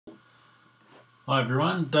Hi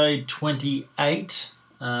everyone, day 28.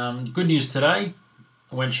 Good news today.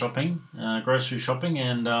 I went shopping, grocery shopping,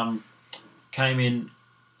 and came in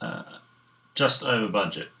uh, just over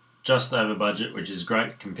budget. Just over budget, which is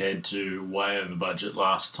great compared to way over budget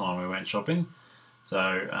last time we went shopping.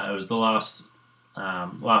 So it was the last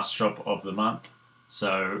shop of the month.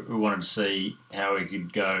 So we wanted to see how we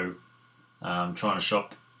could go trying to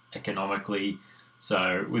shop economically.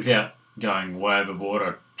 So without going way overboard,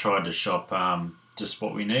 I tried to shop just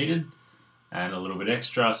what we needed and a little bit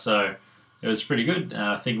extra. So it was pretty good.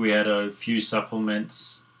 I think we had a few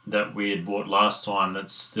supplements that we had bought last time that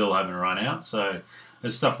still haven't run out. So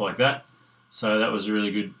there's stuff like that. So that was a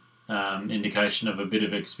really good indication of a bit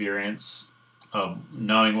of experience of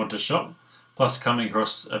knowing what to shop, plus coming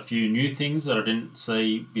across a few new things that I didn't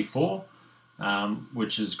see before,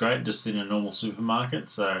 which is great just in a normal supermarket.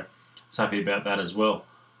 So I was happy about that as well.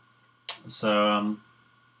 So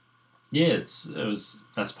yeah,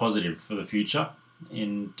 that's positive for the future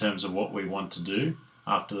in terms of what we want to do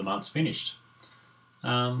after the month's finished.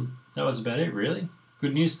 That was about it, really.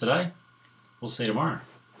 Good news today. We'll see you tomorrow.